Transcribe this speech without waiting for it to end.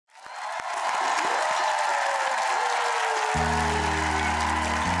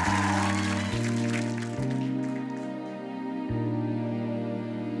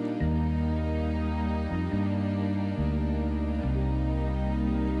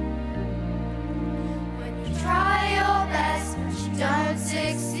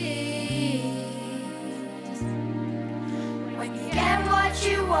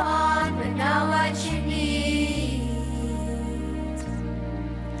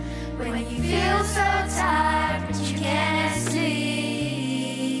When you feel so tired but you can't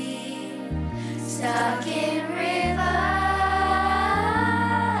sleep, stuck in reverse,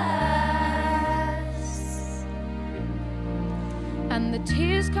 and the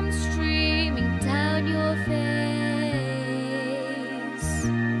tears come streaming down your face.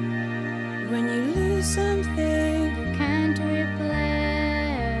 When you lose something you can't replace.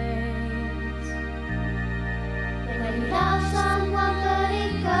 when you love someone but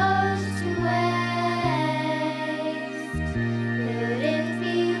it goes to waste, could it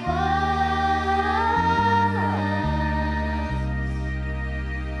be worse?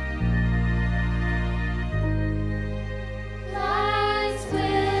 Lights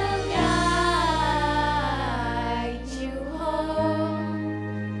will guide you home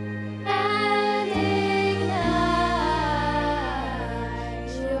and ignite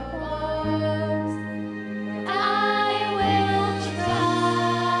your hopes. I will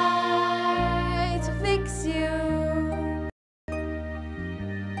try to fix you.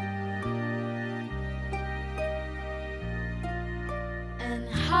 And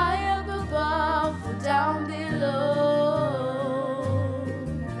high up above or down below,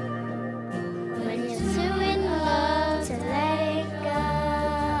 when you're too in love to let it go.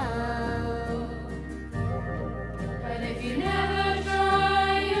 But if you never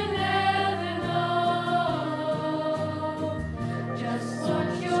try, you never know just what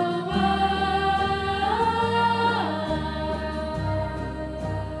you're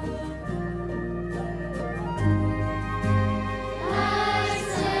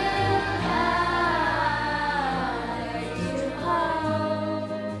Lights will guide you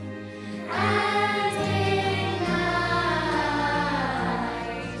home and ignite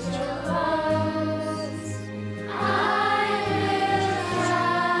your hopes. I will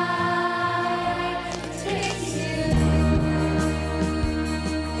try to fix you.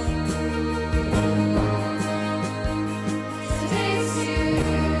 To fix you.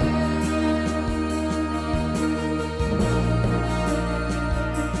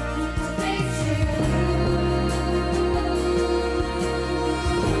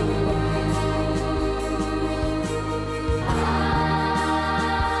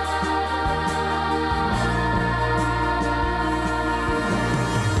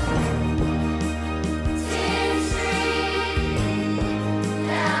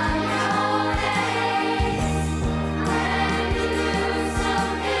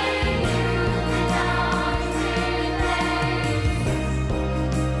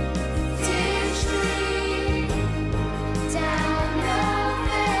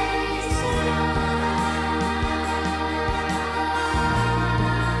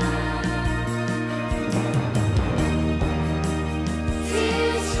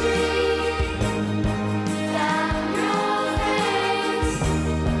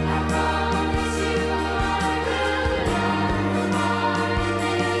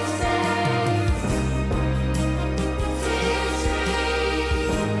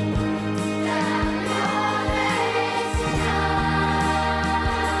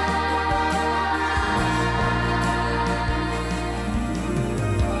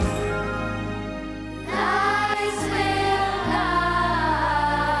 Lights will guide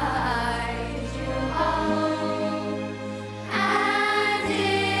you home and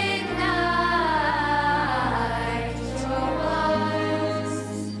ignite your hopes.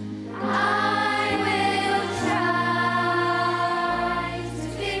 I will try to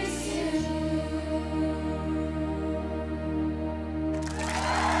fix you.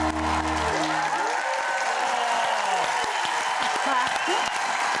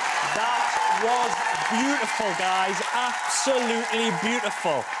 That was beautiful, guys. Absolutely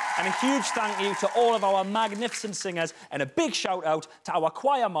beautiful. And a huge thank you to all of our magnificent singers, and a big shout out to our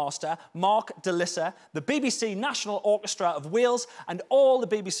choir master, Mark DeLissa, the BBC National Orchestra of Wales, and all the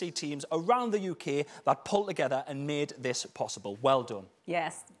BBC teams around the UK that pulled together and made this possible. Well done.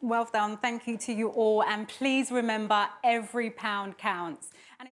 Yes, well done. Thank you to you all. And please remember, every pound counts.